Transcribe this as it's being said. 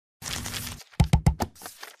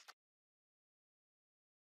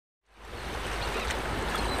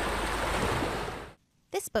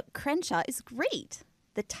This book, Crenshaw, is great.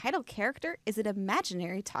 The title character is an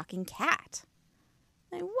imaginary talking cat.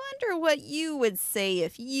 I wonder what you would say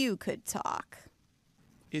if you could talk.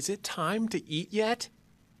 Is it time to eat yet?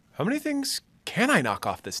 How many things can I knock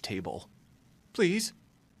off this table? Please,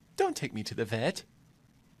 don't take me to the vet.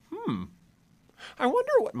 I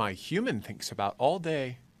wonder what my human thinks about all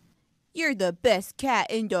day. You're the best cat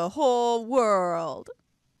in the whole world.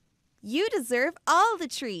 You deserve all the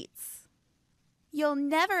treats. You'll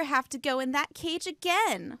never have to go in that cage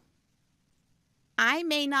again. I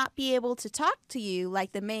may not be able to talk to you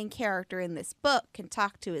like the main character in this book can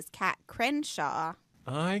talk to his cat Crenshaw.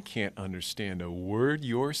 I can't understand a word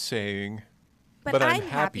you're saying. But I'm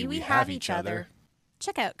happy we have each other.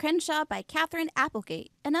 Check out Crenshaw by Catherine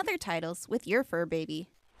Applegate and other titles with your fur baby.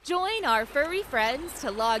 Join our furry friends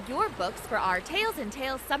to log your books for our Tales and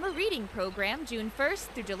Tales summer reading program June 1st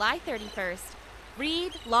through July 31st.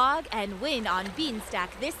 Read, log, and win on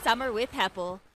Beanstack this summer with Heppel.